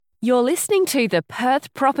You're listening to the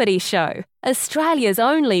Perth Property Show, Australia's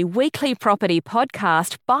only weekly property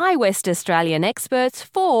podcast by West Australian experts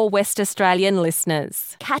for West Australian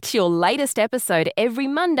listeners. Catch your latest episode every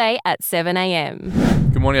Monday at 7 a.m.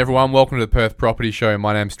 Good morning, everyone. Welcome to the Perth Property Show.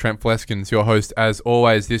 My name's Trent Fleskens, your host. As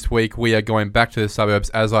always, this week we are going back to the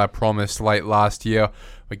suburbs as I promised late last year.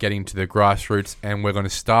 We're getting to the grassroots and we're going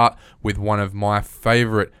to start with one of my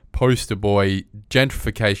favourite poster boy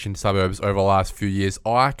gentrification suburbs over the last few years.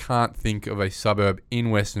 I can't think of a suburb in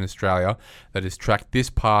Western Australia that has tracked this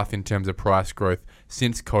path in terms of price growth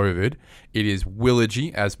since COVID. It is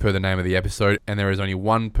Willagee, as per the name of the episode, and there is only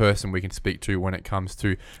one person we can speak to when it comes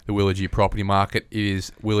to the Willagee property market. It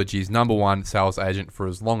is Willagee's number one sales agent for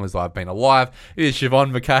as long as I've been alive. It is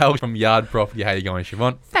Siobhan Micale from Yard Property. How are you going,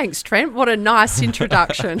 Siobhan? Thanks, Trent. What a nice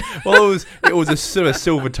introduction. Well, it was a sort of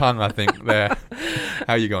silver tongue, I think, there.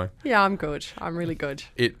 How are you going? Yeah, I'm good. I'm really good.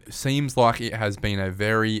 It seems like it has been a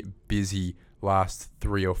very busy last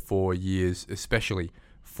 3 or 4 years, especially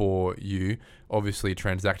for you. Obviously,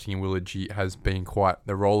 transacting in Willagee has been quite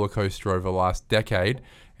the roller coaster over the last decade,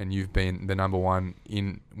 and you've been the number one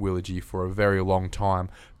in Willagee for a very long time.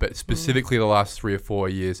 But specifically the last 3 or 4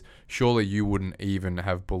 years, surely you wouldn't even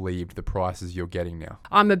have believed the prices you're getting now.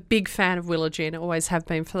 I'm a big fan of Willagee and always have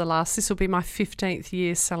been for the last, this will be my 15th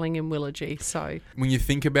year selling in Willagee. So when you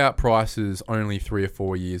think about prices only 3 or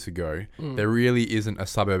 4 years ago, there really isn't a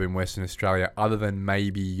suburb in Western Australia other than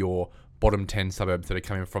maybe your bottom 10 suburbs that are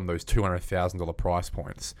coming from those $200,000 price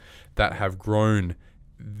points that have grown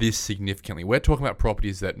this significantly. We're talking about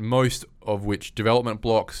properties that most of which development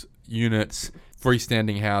blocks, units,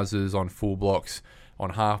 freestanding houses on full blocks,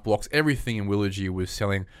 on half blocks, everything in Willagee was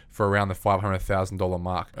selling for around the $500,000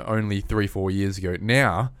 mark only 3-4 years ago.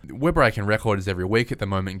 Now, we're breaking records every week at the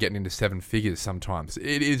moment and getting into 7 figures sometimes.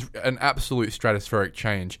 It is an absolute stratospheric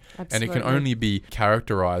change. Absolutely. And it can only be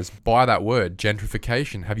characterized by that word,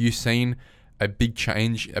 gentrification. Have you seen a big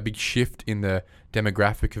change, a big shift in the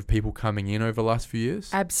demographic of people coming in over the last few years?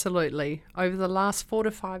 absolutely. Over the last 4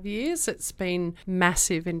 to 5 years, it's been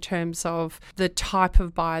massive in terms of the type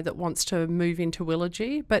of buyer that wants to move into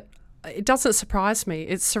Willagee. But it doesn't surprise me.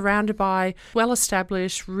 It's surrounded by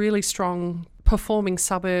well-established, really strong performing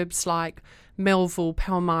suburbs like Melville,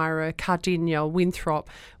 Palmyra, Cardinia, Winthrop.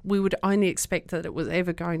 We would only expect that it was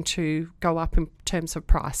ever going to go up in terms of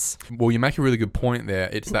price. Well, you make a really good point there.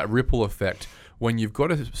 It's that ripple effect. When you've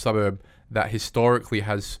got a suburb that historically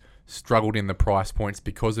has struggled in the price points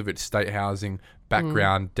because of its state housing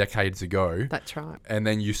background decades ago. That's right. And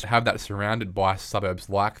then you have that surrounded by suburbs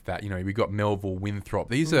like that. You know, we've got Melville, Winthrop.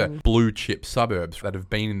 These are blue chip suburbs that have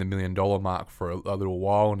been in the $1 million mark for a little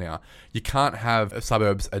while now. You can't have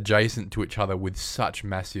suburbs adjacent to each other with such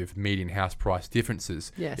massive median house price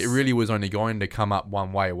differences. Yes. It really was only going to come up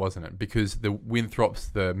one way, wasn't it? Because the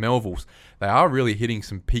Winthrops, the Melvilles, they are really hitting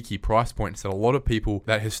some peaky price points that a lot of people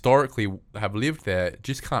that historically have lived there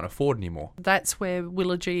just can't afford anymore. That's where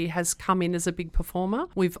Willagee has come in as a big performer.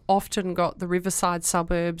 We've often got the riverside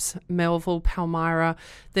suburbs, Melville, Palmyra.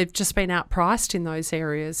 They've just been outpriced in those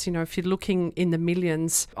areas. You know, if you're looking in the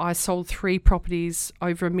millions, I sold 3 properties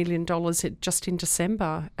over $1 million just in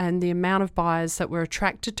December, and the amount of buyers that were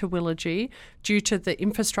attracted to Willagee due to the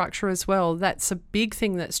infrastructure as well, that's a big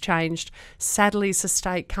thing that's changed. Sadler's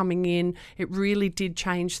estate coming in, it really did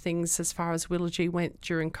change things as far as Willagee went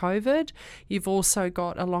during COVID. You've also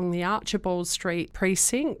got along the Archibald Street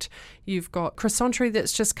precinct, you've got Crescentry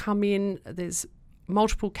that's just come in. There's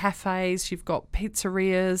multiple cafes, you've got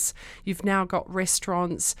pizzerias, you've now got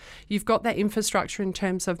restaurants, you've got that infrastructure in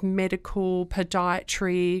terms of medical,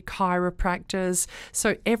 podiatry, chiropractors.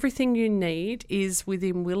 So everything you need is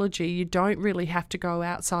within Willagee. You don't really have to go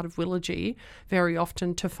outside of Willagee very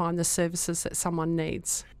often to find the services that someone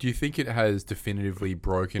needs. Do you think it has definitively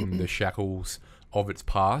broken the shackles of its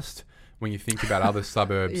past? When you think about other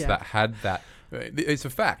suburbs that had that, it's a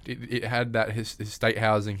fact, it had that estate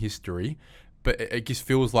housing history, but it just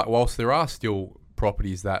feels like whilst there are still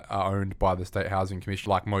properties that are owned by the State Housing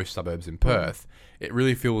Commission, like most suburbs in Perth, it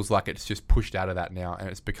really feels like it's just pushed out of that now, and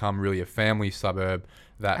it's become really a family suburb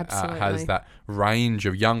that has that range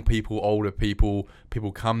of young people, older people.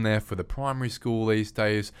 People come there for the primary school these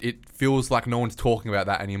days. It feels like no one's talking about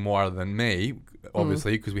that anymore other than me,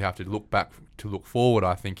 obviously, because we have to look back to look forward,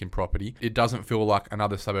 I think, in property. It doesn't feel like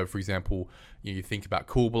another suburb, for example. You think about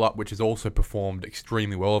Coolbellup, which has also performed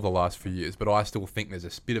extremely well over the last few years, but I still think there's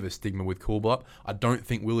a bit of a stigma with Coolbellup. I don't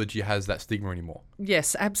think Willagee has that stigma anymore.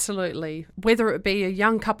 Yes, absolutely. Whether it be a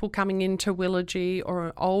young couple coming into Willagee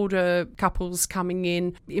or older couples coming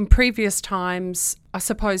in previous times, I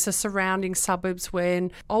suppose the surrounding suburbs,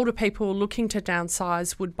 when older people looking to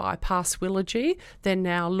downsize would bypass Willagee, they're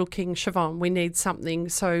now looking, Siobhan, we need something,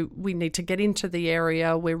 so we need to get into the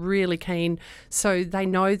area, we're really keen. So they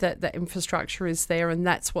know that the infrastructure is there and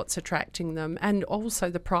that's what's attracting them. And also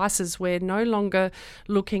the prices, we're no longer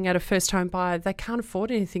looking at a first home buyer, they can't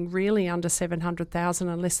afford anything really under $700,000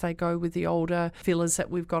 unless they go with the older villas that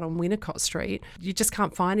we've got on Winnicott Street. You just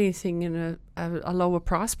can't find anything in a lower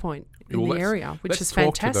price point in the area, which is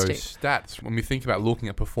fantastic. Let's talk to those stats. When we think about looking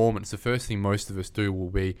at performance, the first thing most of us do will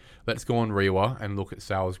be, let's go on REWA and look at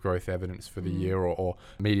sales growth evidence for the year or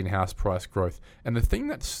median house price growth. And the thing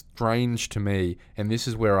that's strange to me, and this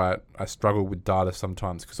is where I struggle with data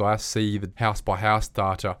sometimes, because I see the house-by-house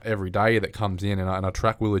data every day that comes in, and I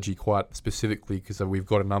track Willagee quite specifically because we've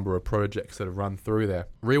got a number of projects that have run through there.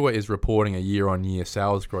 REWA is reporting a year-on-year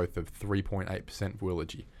sales growth of 3.8% for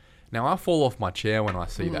Willagee. Now, I fall off my chair when I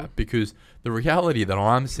see that, because the reality that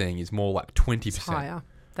I'm seeing is more like 20%. It's higher.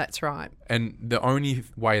 That's right. And the only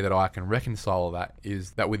way that I can reconcile that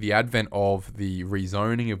is that with the advent of the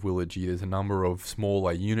rezoning of Willagee, there's a number of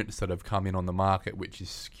smaller units that have come in on the market, which is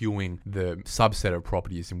skewing the subset of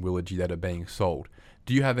properties in Willagee that are being sold.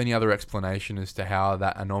 Do you have any other explanation as to how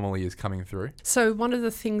that anomaly is coming through? So one of the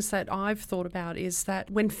things that I've thought about is that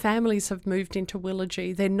when families have moved into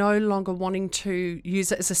Willagee, they're no longer wanting to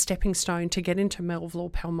use it as a stepping stone to get into Melville or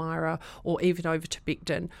Palmyra or even over to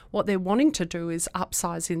Bigden. What they're wanting to do is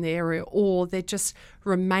upsize in the area, or they're just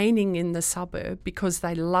remaining in the suburb because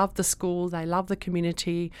they love the school, they love the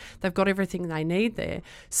community, they've got everything they need there.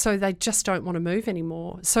 So they just don't want to move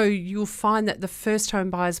anymore. So you'll find that the first home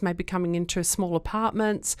buyers may be coming into small apartments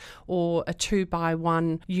or a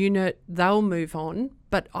 2-by-1 unit, they'll move on.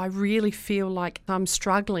 But I really feel like I'm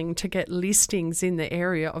struggling to get listings in the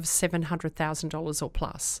area of $700,000 or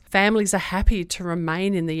plus. Families are happy to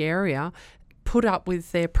remain in the area, put up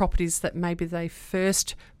with their properties that maybe they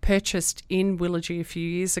first purchased in Willagee a few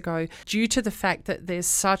years ago, due to the fact that there's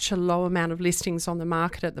such a low amount of listings on the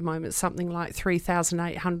market at the moment, something like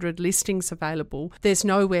 3,800 listings available. There's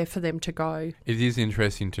nowhere for them to go. It is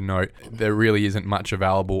interesting to note there really isn't much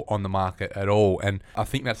available on the market at all, and I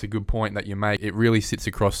think that's a good point that you make. It really sits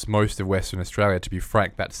across most of Western Australia, to be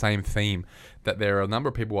frank, that same theme, that there are a number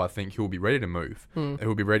of people, I think, who will be ready to move, who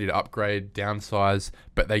will be ready to upgrade, downsize,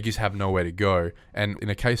 but they just have nowhere to go. And in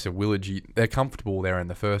the case of Willagee, they're comfortable there in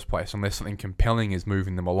the first place unless something compelling is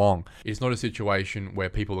moving them along. It's not a situation where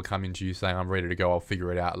people are coming to you saying, I'm ready to go, I'll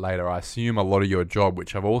figure it out later. I assume a lot of your job,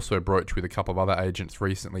 which I've also broached with a couple of other agents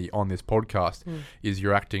recently on this podcast, is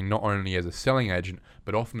you're acting not only as a selling agent,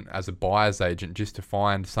 but often as a buyer's agent, just to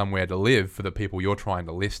find somewhere to live for the people you're trying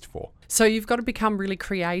to list for. So you've got to become really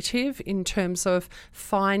creative in terms of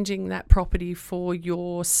finding that property for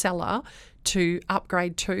your seller to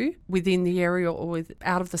upgrade to within the area or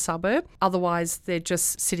out of the suburb. Otherwise, they're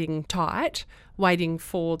just sitting tight, waiting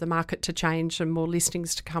for the market to change and more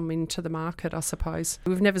listings to come into the market, I suppose.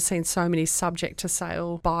 We've never seen so many subject to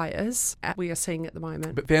sale buyers as we are seeing at the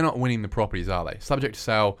moment. But they're not winning the properties, are they? Subject to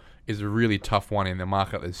sale is a really tough one in the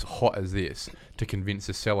market as hot as this to convince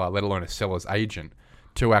a seller, let alone a seller's agent,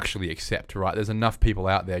 to actually accept, right? There's enough people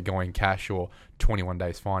out there going cash or 21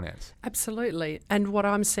 days finance. Absolutely. And what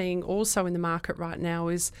I'm seeing also in the market right now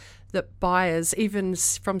is that buyers, even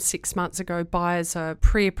from 6 months ago, buyers are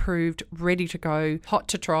pre-approved, ready to go, hot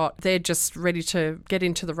to trot. They're just ready to get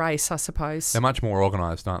into the race, I suppose. They're much more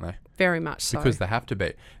organised, aren't they? Very much so. Because they have to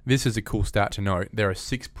be. This is a cool stat to note. There are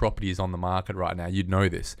 6 properties on the market right now, you'd know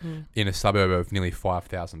this, in a suburb of nearly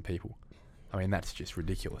 5,000 people. I mean, that's just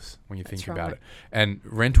ridiculous when you think about it. And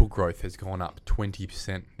rental growth has gone up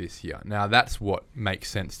 20% this year. Now, that's what makes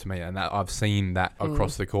sense to me, and that I've seen that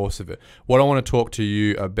across the course of it. What I want to talk to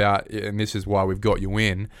you about, and this is why we've got you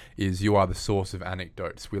in, is you are the source of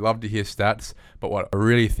anecdotes. We love to hear stats, but what I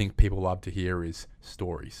really think people love to hear is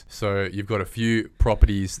stories. So you've got a few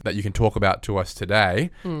properties that you can talk about to us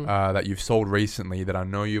today that you've sold recently, that I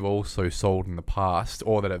know you've also sold in the past,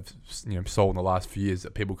 or that have sold in the last few years,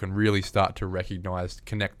 that people can really start to recognize,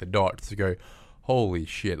 connect the dots to go, holy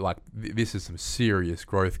shit, like this is some serious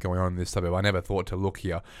growth going on in this suburb. I never thought to look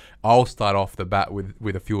here. I'll start off the bat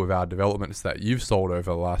with a few of our developments that you've sold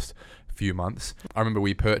over the last few months. I remember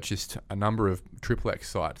we purchased a number of triplex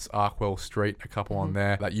sites, Arkwell Street, a couple on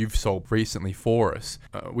there that you've sold recently for us.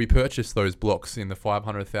 We purchased those blocks in the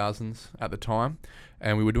 500,000s at the time,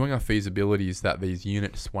 and we were doing our feasibilities that these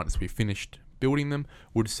units, once we finished building them,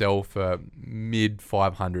 would sell for mid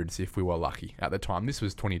 500s if we were lucky at the time. This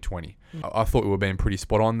was 2020. I thought we were being pretty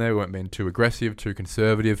spot on there. We weren't being too aggressive, too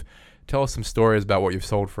conservative. Tell us some stories about what you've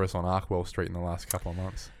sold for us on Arkwell Street in the last couple of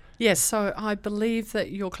months. Yes, so I believe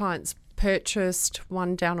that your clients purchased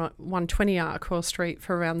one down at 120 Arkwell Street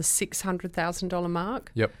for around the $600,000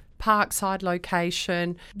 mark. Yep. Parkside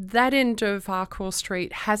location. That end of Arkwell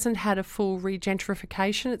Street hasn't had a full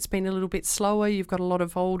regentrification. It's been a little bit slower. You've got a lot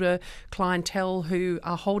of older clientele who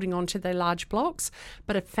are holding on to their large blocks,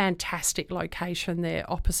 but a fantastic location there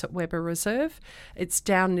opposite Weber Reserve. It's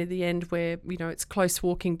down near the end where, it's close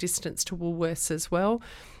walking distance to Woolworths as well.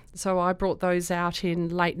 So I brought those out in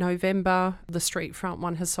late November. The street front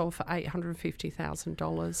one has sold for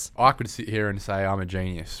 $850,000. I could sit here and say I'm a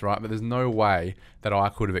genius, right? But there's no way that I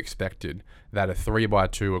could have expected that a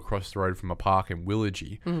 3x2 across the road from a park in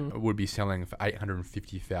Willagee would be selling for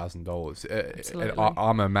 $850,000.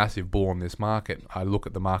 I'm a massive bull on this market. I look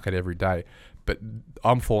at the market every day. But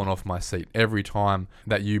I'm falling off my seat. Every time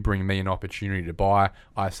that you bring me an opportunity to buy,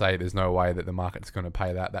 I say there's no way that the market's going to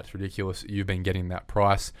pay that. That's ridiculous. You've been getting that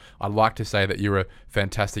price. I'd like to say that you're a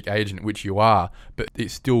fantastic agent, which you are, but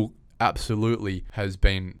it still absolutely has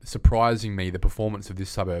been surprising me, the performance of this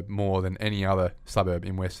suburb, more than any other suburb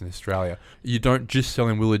in Western Australia. You don't just sell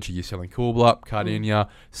in Willagee, you're selling Coolblup, Cardinia,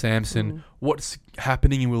 Samson. What's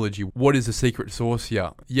happening in Willagee? What is the secret sauce here?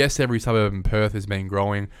 Yes, every suburb in Perth has been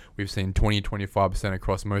growing. We've seen 20-25%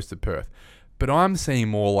 across most of Perth. But I'm seeing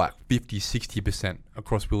more like 50-60%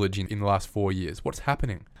 across Willagee in the last 4 years. What's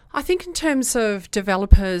happening? I think in terms of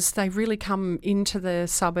developers, they really come into the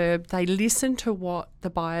suburb, they listen to what the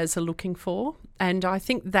buyers are looking for, and I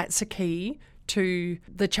think that's a key to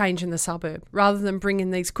the change in the suburb. Rather than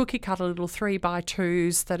bringing these cookie cutter little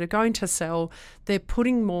 3x2s that are going to sell, they're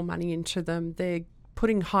putting more money into them. They're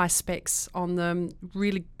putting high specs on them,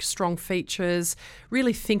 really strong features,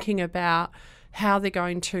 really thinking about how they're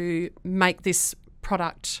going to make this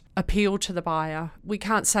product appeal to the buyer. We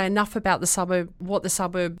can't say enough about the suburb, what the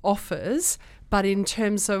suburb offers, but in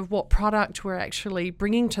terms of what product we're actually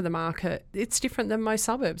bringing to the market, it's different than most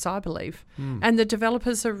suburbs, I believe. And the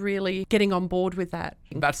developers are really getting on board with that.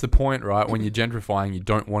 That's the point, right? When you're gentrifying, you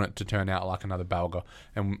don't want it to turn out like another Balga.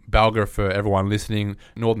 And Balga, for everyone listening,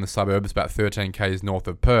 northern suburbs, about 13 k's north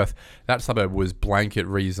of Perth, that suburb was blanket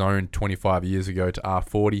rezoned 25 years ago to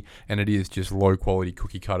R40, and it is just low quality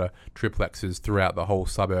cookie cutter triplexes throughout the whole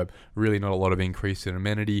suburb. Really not a lot of increase in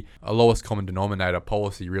amenity. A lowest common denominator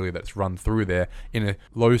policy really that's run through there in a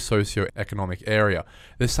low socio-economic area.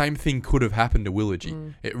 The same thing could have happened to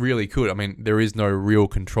Willagee. It really could. I mean, there is no real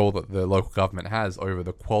control that the local government has over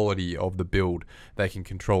the quality of the build. They can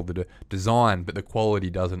control the design, but the quality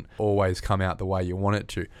doesn't always come out the way you want it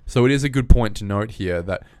to. So it is a good point to note here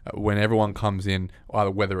that when everyone comes in,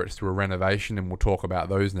 either whether it's through a renovation, and we'll talk about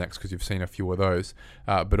those next because you've seen a few of those,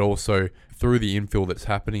 but also through the infill that's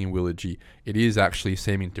happening in Willagee, it is actually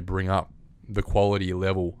seeming to bring up the quality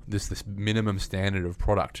level, this minimum standard of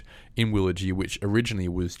product in Willagee, which originally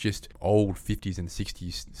was just old 50s and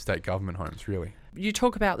 60s state government homes, really. You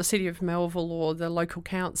talk about the City of Melville or the local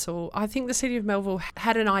council. I think the City of Melville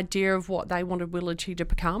had an idea of what they wanted Willagee to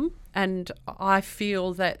become, and I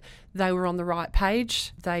feel that they were on the right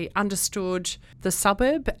page. They understood the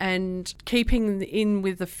suburb and keeping in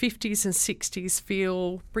with the 50s and 60s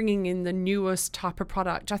feel, bringing in the newest type of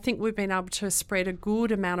product. I think we've been able to spread a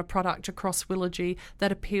good amount of product across Willagee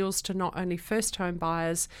that appeals to not only first home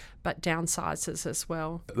buyers but downsizers as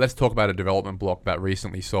well. Let's talk about a development block that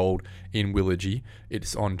recently sold in Willagee.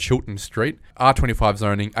 It's on Chiltern Street, R25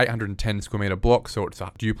 zoning, 810 square metre block, so it's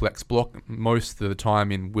a duplex block. Most of the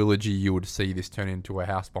time in Willagee you would see this turn into a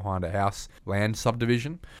house behind a house land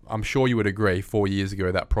subdivision. I'm sure you would agree 4 years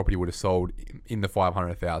ago that property would have sold in the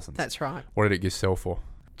 500,000. That's right. What did it just sell for?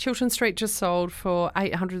 Chiltern Street just sold for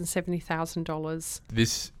 $870,000.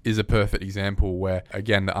 This is a perfect example where,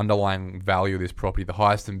 again, the underlying value of this property, the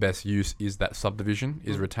highest and best use is that subdivision,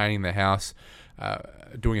 is retaining the house,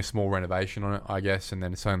 doing a small renovation on it, I guess, and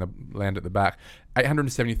then selling the land at the back.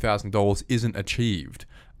 $870,000 isn't achieved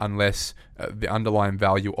unless the underlying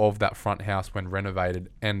value of that front house when renovated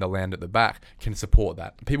and the land at the back can support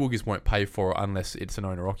that. People just won't pay for it unless it's an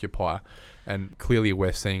owner-occupier. And clearly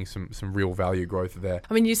we're seeing some real value growth there.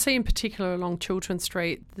 I mean, you see in particular along Chiltern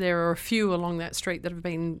Street, there are a few along that street that have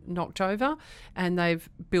been knocked over and they've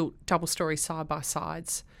built double-storey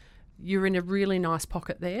side-by-sides. you're in a really nice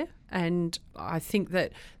pocket there. And I think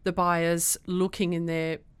that the buyers looking in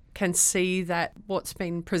there can see that what's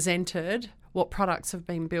been presented, what products have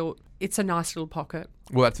been built, it's a nice little pocket.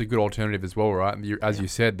 Well, that's a good alternative as well, right? As you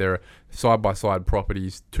said, there are side-by-side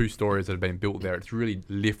properties, 2 stories that have been built there. It's really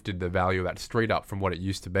lifted the value of that street up from what it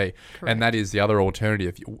used to be. Correct. And that is the other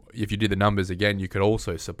alternative. If you did the numbers again, you could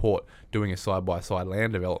also support doing a side-by-side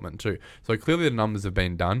land development too. So clearly the numbers have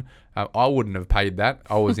been done. I wouldn't have paid that.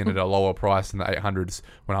 I was in at a lower price than the 800s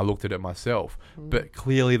when I looked at it myself. But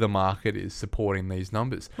clearly the market is supporting these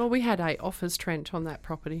numbers. Well, we had 8 offers, Trent, on that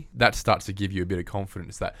property. That starts to give you a bit of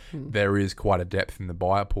confidence that there is quite a depth in the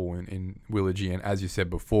buyer pool in Willagee. And as you said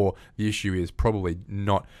before, the issue is probably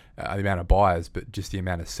not the amount of buyers, but just the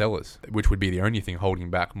amount of sellers, which would be the only thing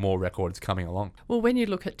holding back more records coming along. Well, when you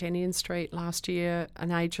look at Denian Street last year,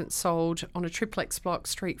 an agent sold on a triplex block,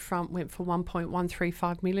 street front, went for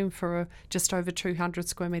 $1.135 million for a just over 200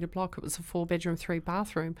 square metre block. It was a 4-bedroom,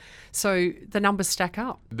 3-bathroom. So the numbers stack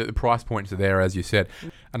up. The price points are there, as you said.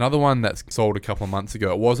 Another one that's sold a couple of months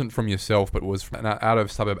ago, it wasn't from yourself, but was from an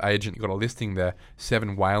out-of-suburb agent. You got a listing there,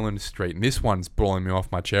 7 Wayland Street. And this one's blowing me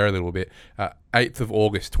off my chair a little bit. 8th of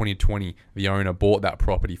August 2020, the owner bought that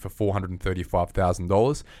property for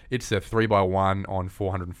 $435,000. It's a 3x1 on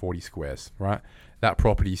 440 squares, right? That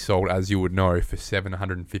property sold, as you would know, for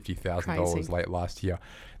 $750,000 late last year.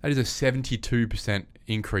 That is a 72%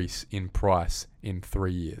 increase in price in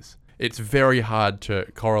 3 years. It's very hard to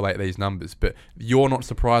correlate these numbers, but you're not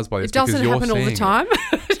surprised by this. It doesn't happen all the time.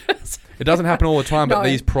 It doesn't happen all the time, but No.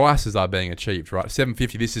 these prices are being achieved, right?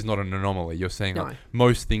 $750,000, this is not an anomaly. You're seeing No. like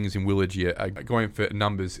most things in Willagee are going for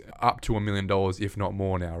numbers up to $1 million, if not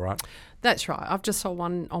more now, right? That's right. I've just sold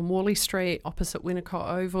one on Worley Street opposite Winnicott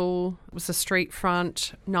Oval. It was a street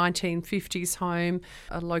front, 1950s home.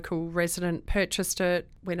 A local resident purchased it,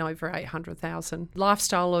 went over $800,000.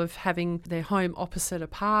 Lifestyle of having their home opposite a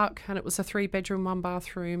park, and it was a 3-bedroom,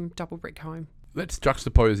 1-bathroom, double brick home. Let's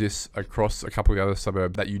juxtapose this across a couple of the other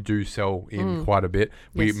suburbs that you do sell in quite a bit.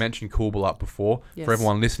 We Yes. mentioned Coolbellup before. Yes. For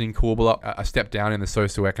everyone listening, Coolbellup, a step down in the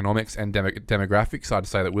socioeconomics and demographics. I'd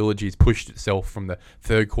say that Willagee's pushed itself from the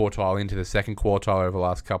 3rd quartile into the 2nd quartile over the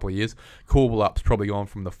last couple of years. Coolbellup's probably gone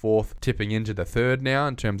from the 4th, tipping into the 3rd now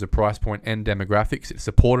in terms of price point and demographics. It's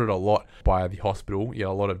supported a lot by the hospital. You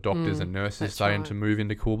know, a lot of doctors and nurses that's starting right. to move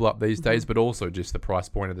into Coolbellup these days, but also just the price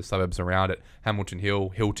point of the suburbs around it. Hamilton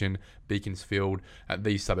Hill, Hilton, Beaconsfield,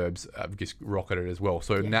 these suburbs have just rocketed as well.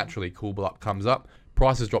 So naturally, Coolbellup comes up.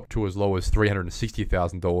 Prices dropped to as low as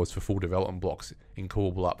 $360,000 for full development blocks in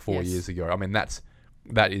Coolbellup 4 years ago. I mean,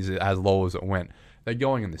 that is as low as it went. They're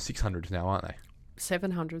going in the 600s now, aren't they?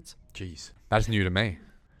 700s. Jeez, that's new to me.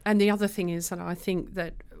 And the other thing is that I think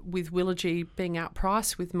that with Willagee being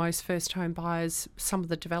outpriced with most first home buyers, some of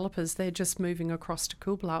the developers, they're just moving across to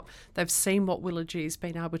Coolbellup. They've seen what Willagee's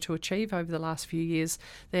been able to achieve over the last few years.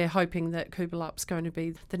 They're hoping that Coolbellup's going to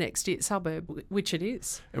be the next it suburb, which it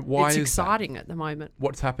is. Why it's is exciting at the moment.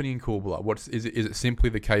 What's happening in Coolbellup? Is it simply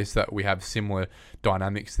the case that we have similar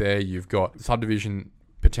dynamics there? You've got subdivision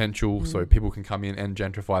potential, so people can come in and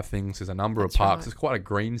gentrify things. There's a number of parks. right. It's quite a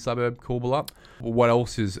green suburb, Coolbellup. What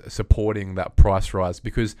else is supporting that price rise?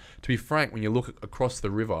 Because to be frank, when you look across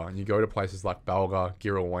the river and you go to places like Balga,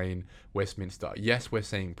 Girrawheen, Westminster, yes, we're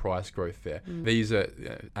seeing price growth there. These are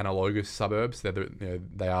analogous suburbs.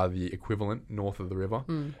 They are the equivalent north of the river.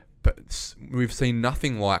 But we've seen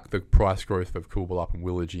nothing like the price growth of Coolbellup and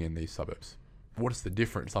Willagee in these suburbs. What's the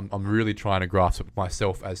difference? I'm really trying to grasp it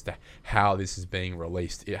myself as to how this is being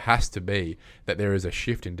released. It has to be that there is a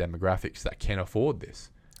shift in demographics that can afford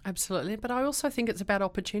this. Absolutely, but I also think it's about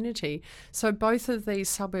opportunity. So both of these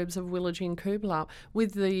suburbs of Willagee and Coolbellup,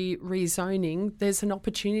 with the rezoning, there's an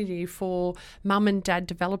opportunity for mum and dad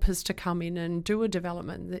developers to come in and do a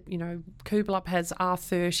development. That, you know, Coolbellup has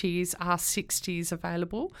R30s, R60s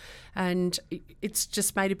available, and it's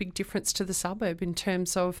just made a big difference to the suburb in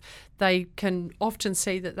terms of they can often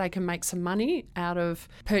see that they can make some money out of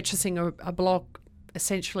purchasing a block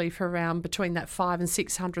essentially for around between that $500,000 and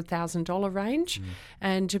 $600,000 range,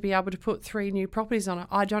 and to be able to put 3 new properties on it.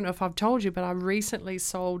 I don't know if I've told you, but I recently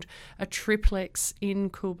sold a triplex in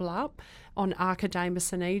Coolbellup on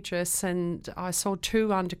Archidamus and Aegis, and I sold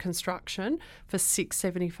 2 under construction for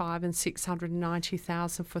 $675,000 and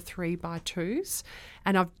 $690,000 for 3x2s,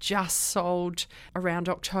 and I've just sold around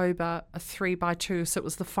October a 3x2, so it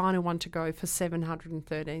was the final one to go for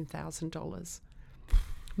 $713,000.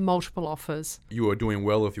 multiple offers. You were doing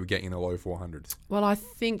well if you were getting in the low 400s. Well, I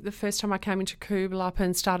think the first time I came into Coolbellup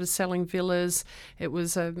and started selling villas, it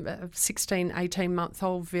was a 16,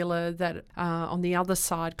 18-month-old villa that on the other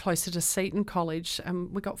side, closer to Seton College,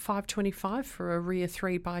 we got $525 for a rear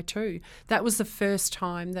 3x2. That was the first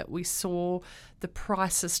time that we saw the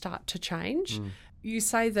prices start to change. You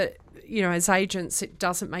say that, as agents, it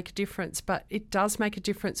doesn't make a difference, but it does make a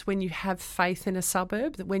difference when you have faith in a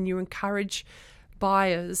suburb, that when you encourage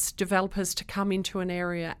buyers, developers to come into an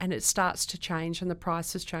area and it starts to change and the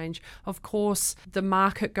prices change. Of course, the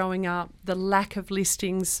market going up, the lack of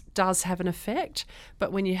listings does have an effect,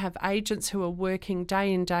 but when you have agents who are working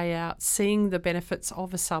day in, day out, seeing the benefits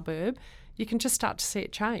of a suburb, you can just start to see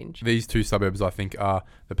it change. These two suburbs, I think, are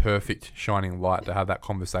the perfect shining light to have that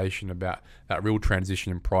conversation about that real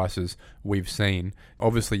transition in prices we've seen.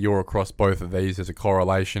 Obviously, you're across both of these. There's a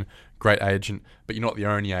correlation. Great agent, but you're not the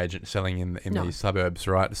only agent selling in these suburbs,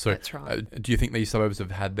 right? So that's right. Do you think these suburbs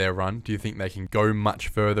have had their run? Do you think they can go much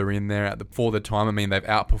further in there for the time? I mean, they've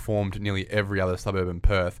outperformed nearly every other suburb in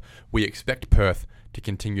Perth. We expect Perth to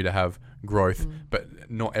continue to have growth, but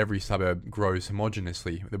not every suburb grows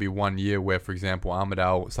homogeneously. There'll be 1 year where, for example,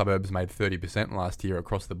 Armidale suburbs made 30% last year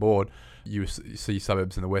across the board. You see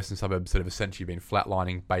suburbs in the western suburbs that have essentially been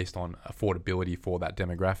flatlining based on affordability for that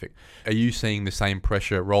demographic. Are you seeing the same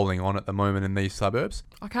pressure rolling on at the moment in these suburbs?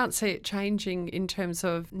 I can't see it changing in terms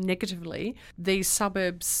of negatively. These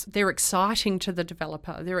suburbs, they're exciting to the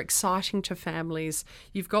developer. They're exciting to families.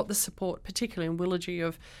 You've got the support, particularly in Willagee,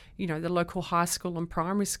 of the local high school and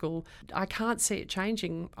primary school. I can't see it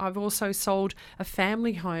changing. I've also sold a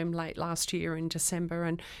family home late last year in December,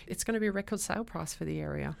 and it's going to be a record sale price for the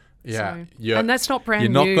area. Yeah, and that's not brand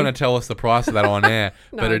new. You're not going to tell us the price of that on air,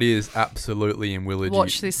 No. but it is absolutely in Willagee.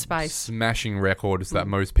 Watch this space. Smashing records that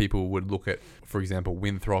most people would look at, for example,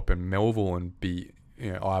 Winthrop and Melville, and be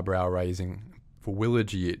eyebrow raising. For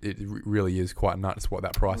Willagee, it really is quite nuts what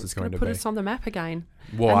that price is going to be. Put us on the map again.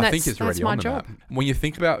 Well, and I think it's already on the job. map. When you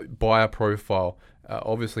think about buyer profile,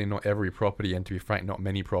 obviously not every property, and to be frank, not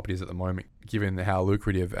many properties at the moment, given how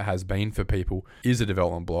lucrative it has been for people, is a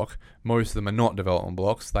development block. Most of them are not development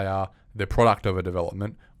blocks. They are the product of a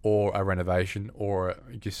development or a renovation or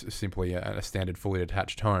just simply a standard fully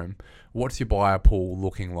detached home. What's your buyer pool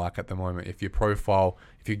looking like at the moment? If you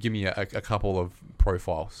give me a couple of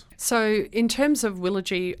profiles. So in terms of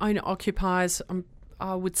Willagee owner-occupiers,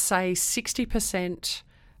 I would say 60%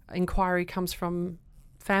 inquiry comes from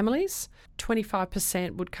families,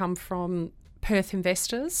 25% would come from Perth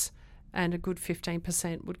investors, and a good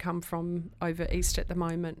 15% would come from over east at the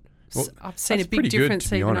moment. Well, I've seen a big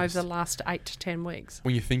difference even over the last 8 to 10 weeks.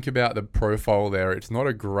 When you think about the profile there, it's not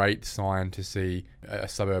a great sign to see a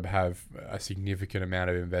suburb have a significant amount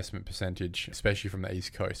of investment percentage, especially from the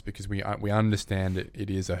East Coast, because we understand it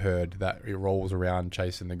is a herd that it rolls around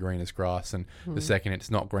chasing the greenest grass, and the second it's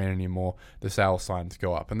not green anymore, the sales signs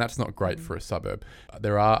go up, and that's not great for a suburb.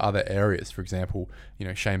 There are other areas, for example,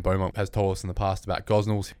 Shane Beaumont has told us in the past about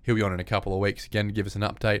Gosnells. He'll be on in a couple of weeks again to give us an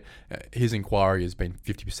update. His inquiry has been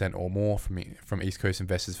 50% or more from East Coast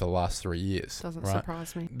investors for the last 3 years. Doesn't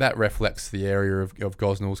surprise me. That reflects the area of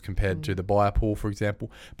Gosnells compared to the buyer pool, for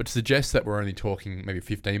example. But to suggest that we're only talking maybe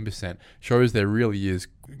 15% shows there really is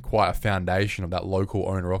quite a foundation of that local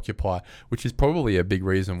owner-occupier, which is probably a big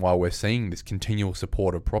reason why we're seeing this continual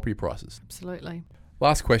support of property prices. Absolutely.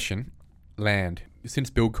 Last question, land.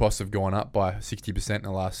 Since build costs have gone up by 60% in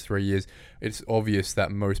the last 3 years, it's obvious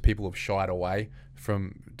that most people have shied away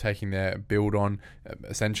from taking their build on,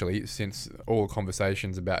 essentially, since all the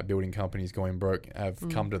conversations about building companies going broke have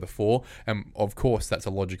come to the fore. And of course, that's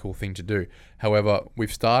a logical thing to do. However,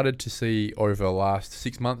 we've started to see over the last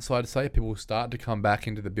 6 months, I'd say, people start to come back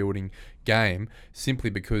into the building game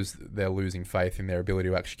simply because they're losing faith in their ability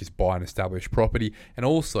to actually just buy an established property. And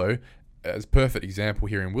also, as a perfect example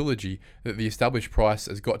here in Willagee, that the established price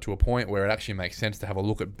has got to a point where it actually makes sense to have a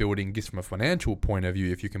look at building just from a financial point of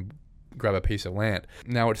view if you can grab a piece of land.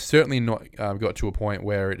 Now, it's certainly not got to a point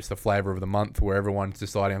where it's the flavour of the month where everyone's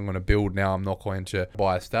deciding I'm going to build now, I'm not going to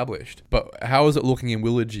buy established. But how is it looking in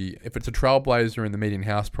Willagee? If it's a trailblazer in the median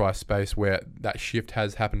house price space where that shift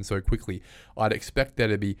has happened so quickly, I'd expect there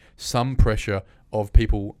to be some pressure of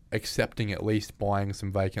people accepting at least buying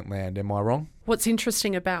some vacant land. Am I wrong? What's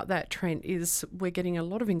interesting about that, Trent, is we're getting a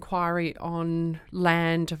lot of inquiry on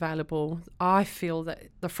land available. I feel that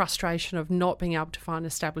the frustration of not being able to find an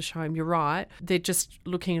established home, you're right, they're just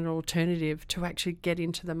looking at an alternative to actually get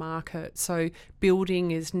into the market. So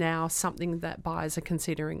building is now something that buyers are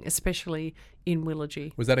considering, especially in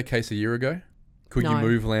Willagee. Was that a case a year ago? Could No. you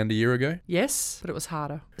move land a year ago? Yes, but it was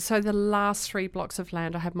harder. So the last 3 blocks of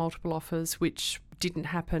land, I have multiple offers, which didn't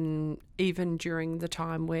happen even during the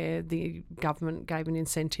time where the government gave an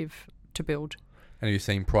incentive to build. And are you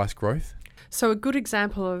seeing price growth? So a good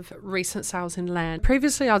example of recent sales in land.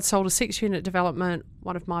 Previously, I'd sold a 6-unit development.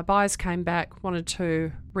 One of my buyers came back, wanted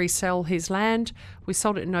to resell his land. We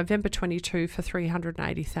sold it in November 22 for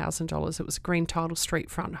 $380,000. It was a green title street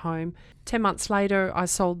front home. 10 months later, I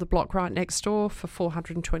sold the block right next door for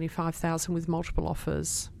 $425,000 with multiple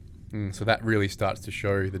offers. So that really starts to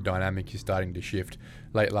show the dynamic is starting to shift.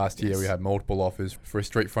 Late last year, we had multiple offers for a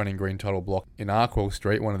street fronting green title block in Arkwell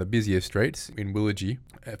Street, one of the busiest streets in Willagee,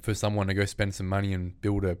 for someone to go spend some money and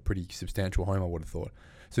build a pretty substantial home, I would have thought.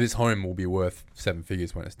 So this home will be worth 7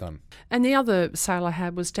 figures when it's done. And the other sale I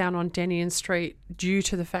had was down on Denian Street due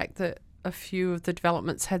to the fact that a few of the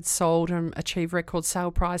developments had sold and achieved record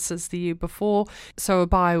sale prices the year before. So a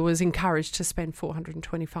buyer was encouraged to spend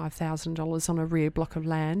 $425,000 on a rear block of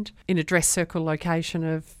land in a dress circle location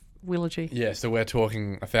of Willagee. Yeah, so we're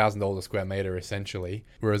talking $1,000 a square metre essentially,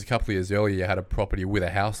 whereas a couple of years earlier you had a property with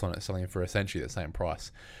a house on it selling for essentially the same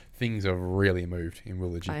price. Things have really moved in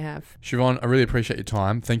Willagee. They have. Siobhan, I really appreciate your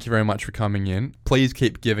time. Thank you very much for coming in. Please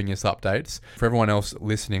keep giving us updates. For everyone else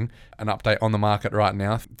listening, an update on the market right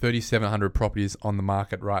now. 3,700 properties on the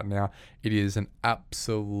market right now. It is an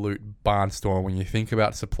absolute barnstorm. When you think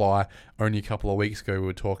about supply, only a couple of weeks ago we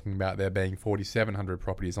were talking about there being 4,700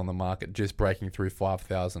 properties on the market, just breaking through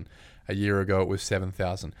 5,000. A year ago it was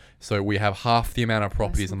 7,000. So we have half the amount of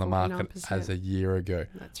properties on the market 49%. as a year ago.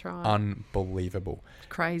 That's right. Unbelievable.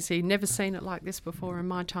 Crazy. Never seen it like this before in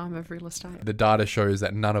my time of real estate. The data shows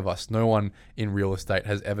that no one in real estate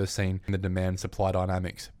has ever seen the demand-supply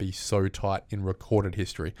dynamics be so tight in recorded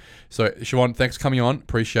history. So, Siobhan, thanks for coming on.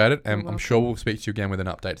 Appreciate it. And I'm sure we'll speak to you again with an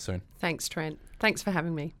update soon. Thanks, Trent. Thanks for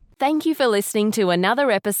having me. Thank you for listening to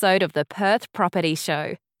another episode of the Perth Property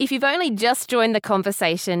Show. If you've only just joined the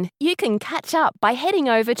conversation, you can catch up by heading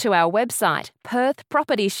over to our website,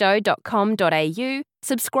 perthpropertyshow.com.au,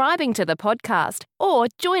 subscribing to the podcast, or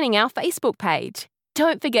joining our Facebook page.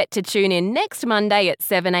 Don't forget to tune in next Monday at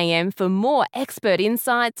 7 a.m. for more expert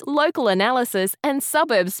insights, local analysis, and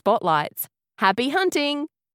suburb spotlights. Happy hunting!